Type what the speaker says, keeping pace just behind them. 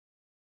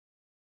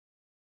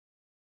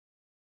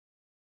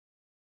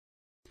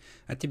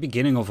At the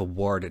beginning of a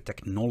war, the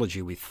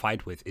technology we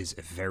fight with is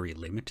very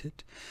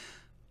limited,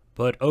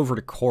 but over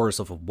the course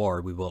of a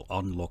war, we will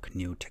unlock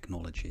new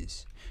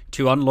technologies.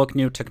 To unlock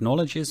new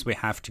technologies, we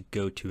have to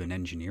go to an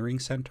engineering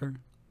center.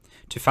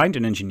 To find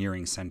an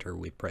engineering center,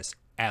 we press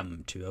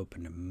M to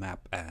open the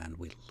map and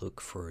we look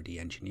for the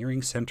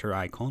engineering center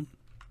icon.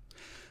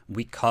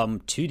 We come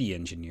to the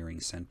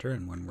engineering center,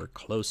 and when we're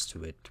close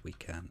to it, we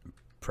can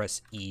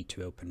press E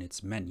to open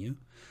its menu.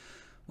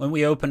 When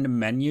we open the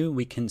menu,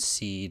 we can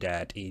see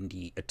that in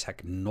the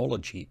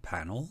technology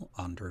panel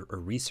under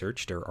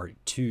research, there are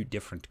two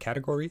different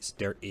categories.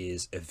 There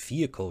is a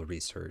vehicle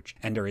research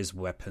and there is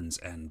weapons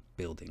and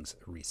buildings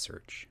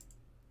research.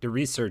 The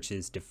research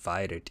is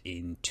divided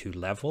in two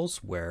levels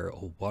where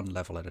one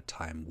level at a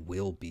time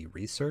will be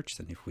researched.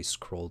 And if we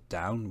scroll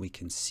down, we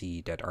can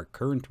see that our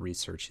current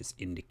research is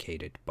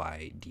indicated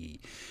by the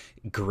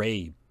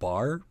gray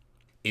bar.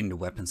 In the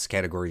weapons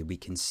category, we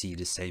can see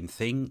the same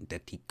thing,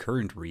 that the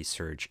current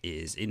research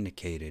is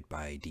indicated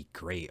by the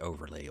gray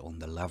overlay on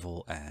the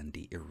level and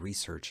the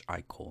research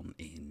icon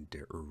in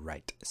the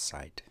right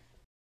side.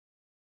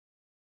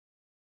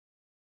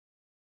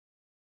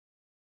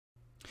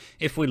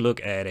 If we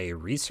look at a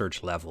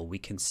research level, we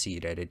can see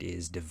that it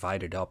is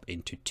divided up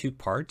into two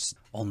parts.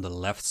 On the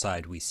left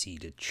side, we see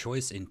the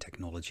choice in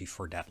technology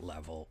for that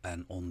level,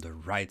 and on the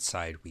right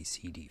side, we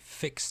see the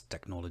fixed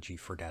technology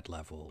for that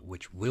level,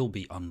 which will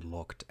be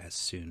unlocked as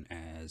soon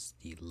as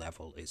the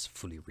level is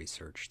fully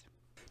researched.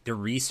 The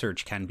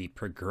research can be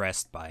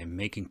progressed by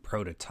making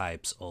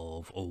prototypes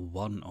of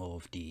one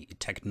of the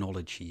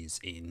technologies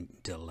in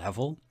the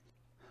level.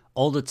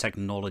 All the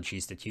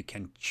technologies that you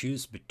can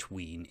choose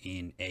between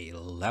in a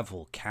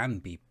level can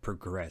be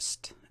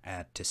progressed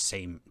at the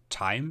same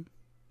time,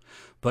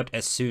 but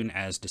as soon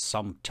as the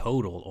sum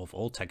total of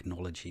all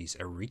technologies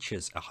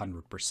reaches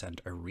 100%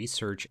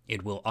 research,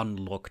 it will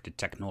unlock the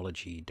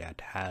technology that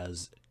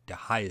has the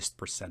highest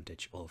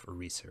percentage of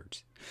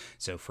research.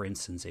 So for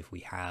instance, if we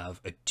have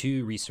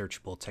two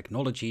researchable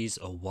technologies,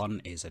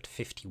 one is at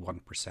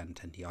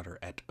 51% and the other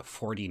at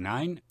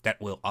 49%, that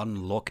will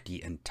unlock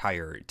the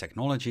entire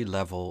technology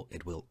level.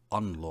 It will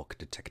unlock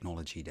the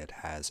technology that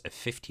has a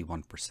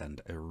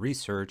 51%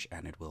 research,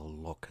 and it will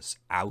lock us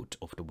out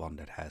of the one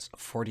that has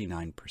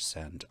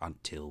 49%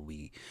 until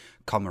we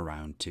come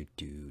around to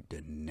do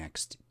the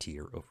next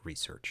tier of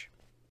research.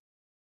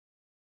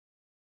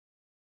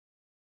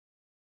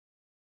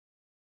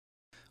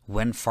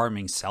 When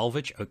farming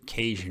salvage,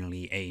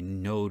 occasionally a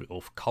node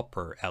of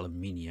copper,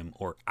 aluminium,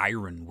 or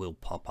iron will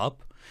pop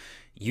up.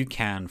 You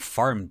can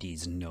farm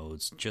these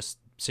nodes just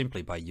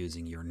simply by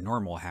using your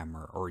normal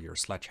hammer or your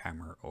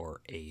sledgehammer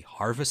or a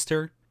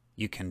harvester.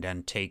 You can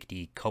then take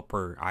the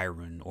copper,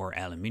 iron, or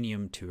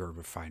aluminium to a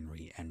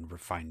refinery and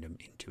refine them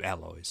into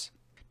alloys.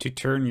 To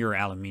turn your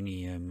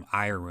aluminium,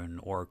 iron,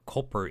 or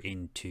copper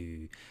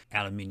into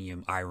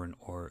aluminium, iron,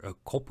 or a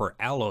copper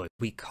alloy,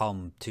 we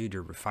come to the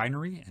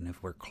refinery, and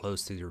if we're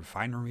close to the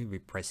refinery, we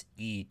press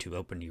E to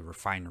open the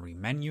refinery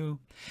menu.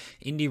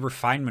 In the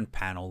refinement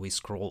panel, we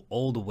scroll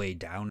all the way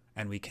down,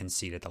 and we can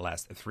see that the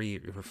last three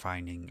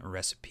refining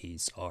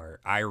recipes are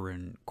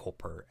iron,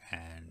 copper,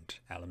 and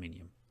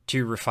aluminium.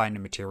 To refine the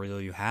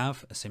material you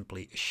have,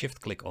 simply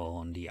shift click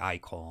on the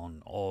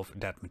icon of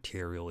that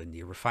material in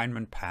the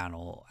refinement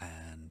panel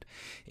and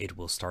it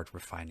will start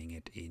refining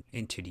it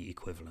into the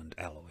equivalent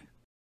alloy.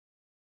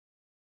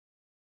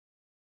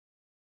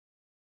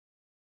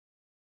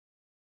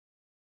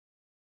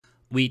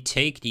 We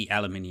take the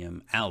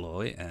aluminium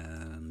alloy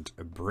and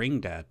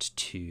bring that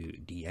to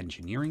the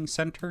engineering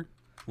center.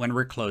 When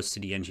we're close to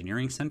the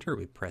engineering center,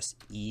 we press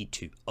E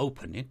to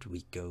open it.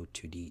 We go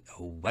to the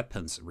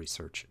weapons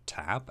research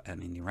tab,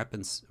 and in the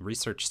weapons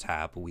research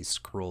tab, we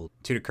scroll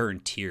to the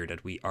current tier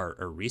that we are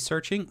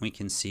researching. We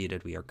can see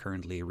that we are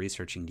currently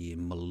researching the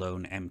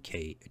Malone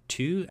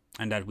MK2,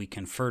 and that we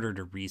can further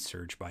the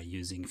research by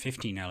using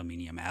 15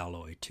 aluminium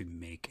alloy to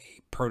make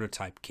a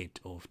prototype kit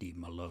of the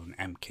Malone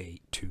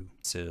MK2.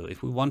 So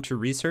if we want to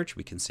research,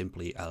 we can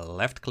simply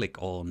left click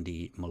on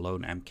the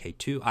Malone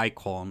MK2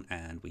 icon,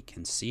 and we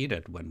can see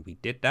that when we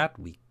did that,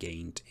 we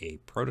gained a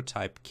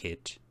prototype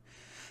kit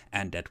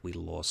and that we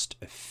lost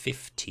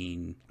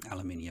 15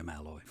 aluminium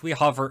alloy. If we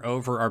hover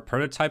over our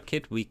prototype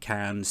kit, we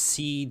can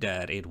see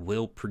that it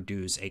will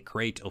produce a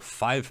crate of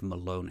 5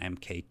 Malone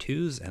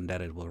MK2s and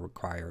that it will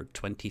require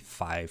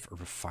 25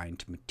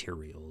 refined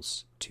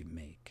materials to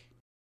make.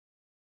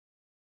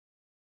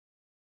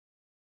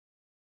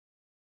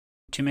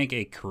 To make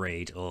a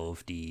crate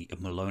of the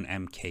Malone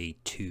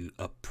MK2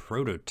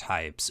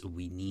 prototypes,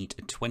 we need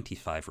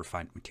 25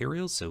 refined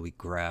materials. So we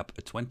grab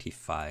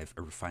 25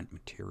 refined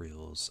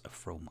materials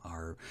from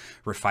our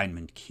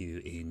refinement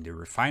queue in the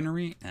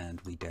refinery,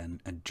 and we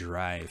then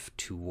drive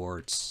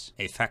towards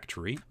a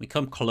factory. We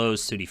come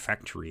close to the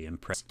factory and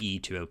press E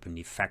to open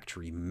the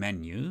factory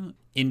menu.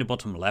 In the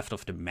bottom left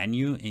of the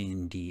menu,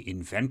 in the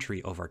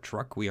inventory of our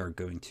truck, we are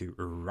going to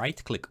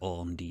right click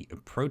on the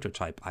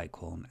prototype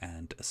icon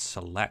and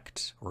select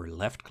right or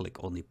left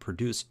click on the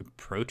produce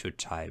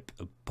prototype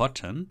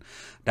button,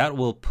 that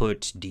will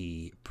put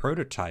the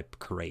prototype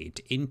crate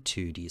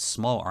into the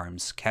small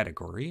arms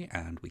category,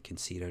 and we can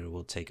see that it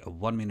will take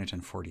 1 minute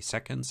and 40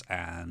 seconds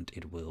and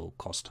it will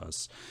cost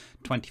us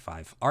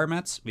 25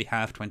 RMATs. We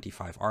have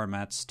 25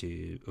 RMATs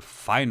to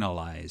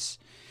finalize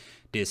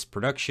this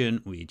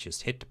production. We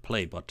just hit the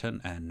play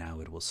button and now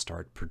it will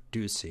start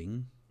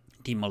producing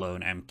the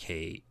Malone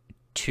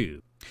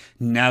MK2.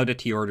 Now that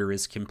the order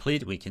is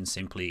complete, we can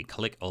simply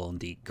click on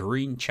the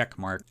green check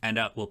mark and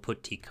that will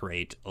put the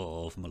crate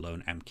of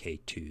Malone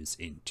MK2s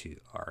into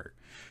our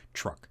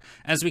truck.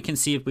 As we can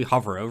see, if we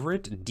hover over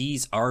it,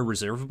 these are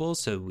reservable,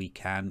 so we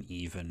can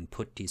even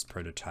put these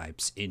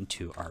prototypes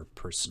into our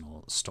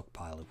personal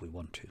stockpile if we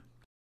want to.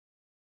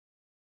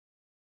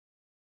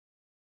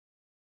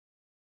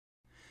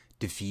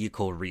 The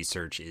vehicle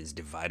research is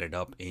divided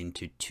up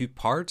into two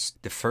parts.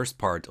 The first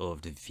part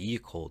of the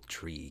vehicle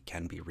tree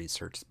can be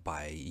researched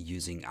by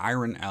using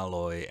iron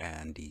alloy,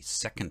 and the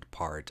second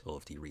part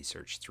of the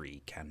research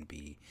tree can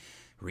be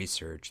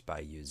researched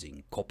by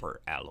using copper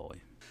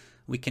alloy.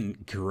 We can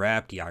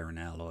grab the iron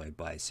alloy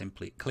by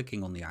simply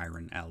clicking on the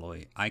iron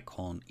alloy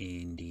icon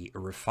in the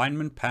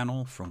refinement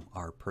panel from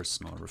our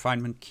personal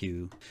refinement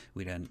queue.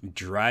 We then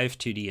drive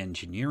to the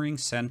engineering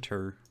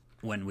center.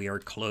 When we are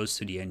close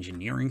to the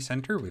engineering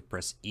center, we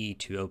press E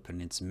to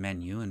open its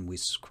menu and we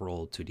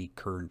scroll to the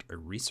current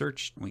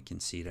research. We can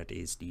see that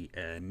is the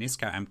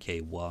Niska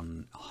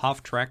MK1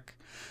 half track.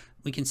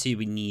 We can see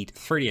we need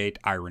 38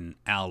 iron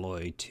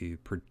alloy to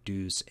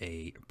produce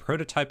a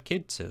prototype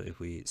kit. So if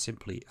we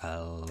simply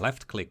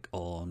left click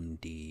on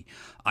the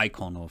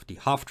icon of the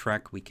half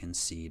track, we can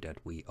see that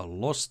we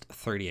lost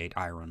 38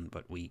 iron,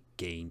 but we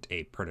gained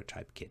a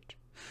prototype kit.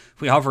 If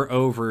we hover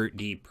over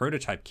the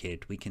prototype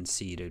kit, we can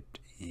see that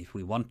if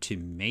we want to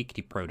make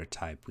the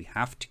prototype, we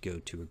have to go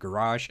to a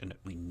garage and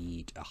we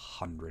need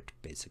 100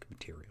 basic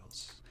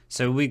materials.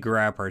 So we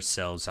grab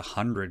ourselves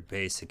 100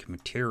 basic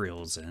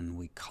materials and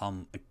we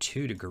come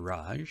to the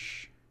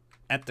garage.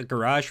 At the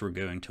garage, we're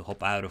going to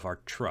hop out of our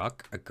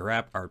truck,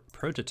 grab our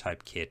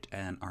prototype kit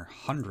and our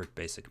 100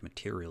 basic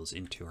materials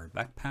into our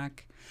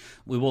backpack.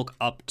 We walk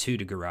up to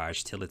the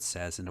garage till it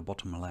says in the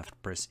bottom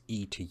left, press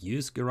E to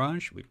use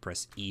garage. We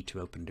press E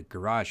to open the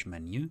garage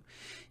menu.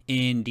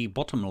 In the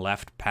bottom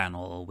left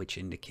panel, which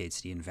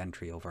indicates the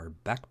inventory of our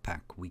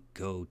backpack, we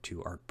go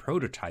to our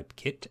prototype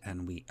kit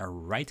and we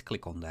right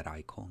click on that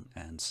icon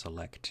and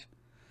select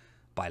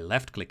by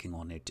left clicking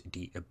on it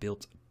the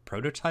build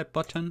prototype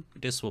button.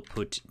 This will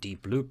put the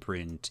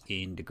blueprint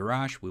in the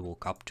garage. We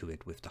walk up to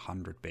it with the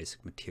 100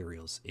 basic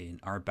materials in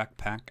our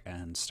backpack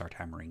and start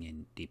hammering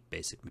in the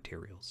basic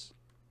materials.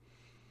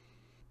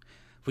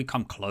 If we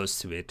come close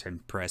to it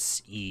and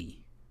press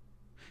E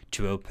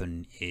to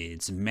open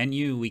its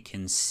menu, we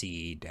can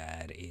see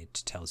that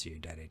it tells you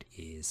that it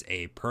is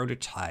a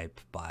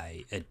prototype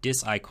by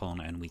this icon,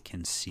 and we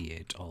can see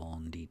it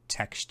on the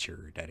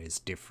texture that is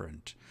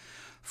different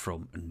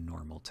from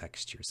normal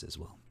textures as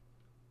well.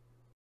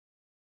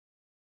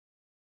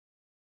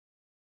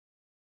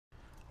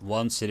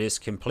 Once it is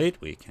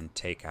complete, we can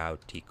take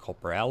out the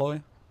copper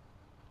alloy,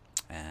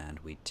 and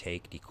we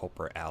take the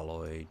copper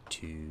alloy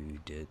to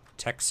the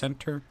tech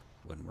center.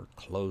 When we're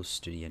close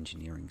to the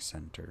engineering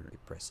center, we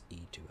press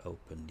E to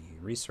open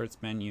the research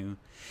menu.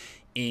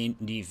 In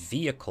the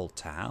vehicle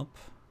tab,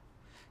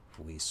 if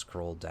we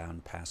scroll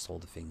down past all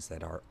the things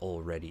that are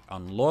already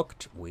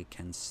unlocked, we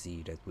can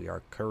see that we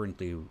are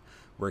currently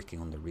working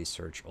on the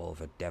research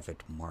of a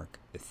David Mark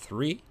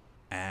III.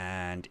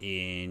 And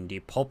in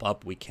the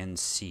pop-up, we can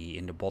see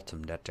in the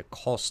bottom that the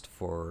cost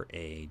for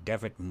a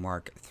David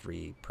Mark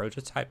III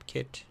prototype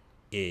kit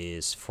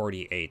is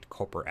 48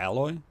 copper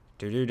alloy.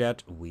 To do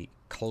that, we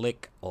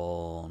click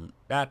on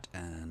that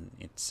and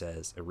it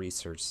says a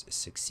research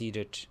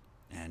succeeded,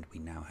 and we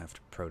now have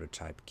the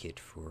prototype kit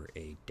for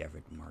a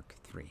David Mark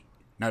III.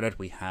 Now that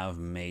we have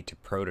made the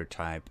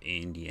prototype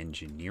in the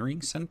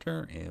engineering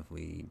center, if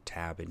we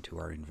tab into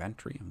our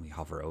inventory and we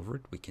hover over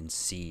it, we can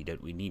see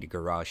that we need a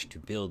garage to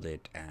build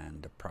it,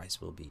 and the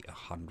price will be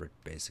 100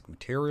 basic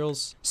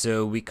materials.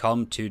 So we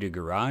come to the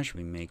garage,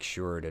 we make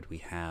sure that we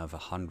have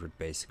 100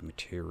 basic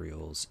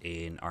materials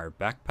in our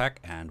backpack,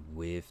 and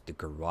with the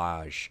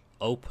garage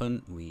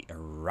open, we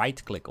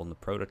right click on the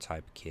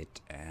prototype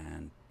kit,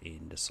 and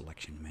in the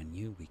selection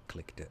menu we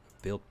click the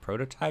build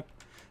prototype.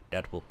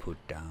 That will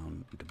put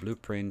down the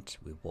blueprint.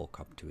 We walk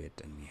up to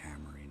it and we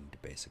hammer in the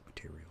basic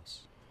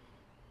materials.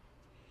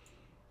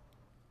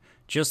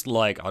 Just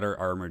like other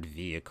armored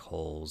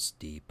vehicles,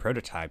 the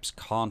prototypes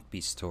can't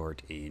be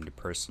stored in the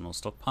personal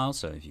stockpile.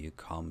 So if you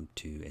come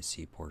to a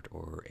seaport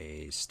or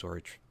a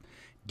storage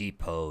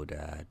depot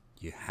that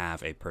you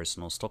have a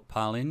personal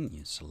stockpile in,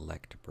 you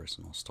select a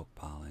personal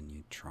stockpile and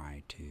you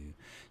try to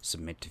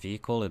submit the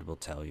vehicle, it will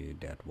tell you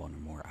that one or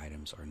more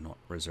items are not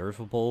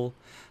reservable.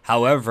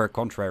 However,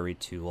 contrary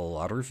to all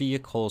other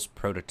vehicles,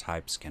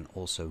 prototypes can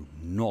also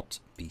not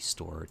be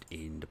stored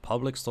in the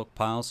public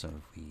stockpile. So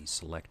if we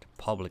select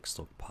public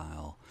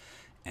stockpile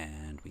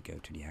and we go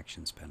to the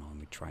actions panel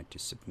and we try to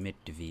submit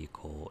the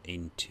vehicle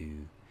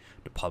into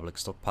the public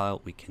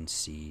stockpile, we can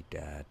see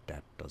that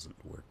that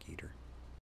doesn't work either.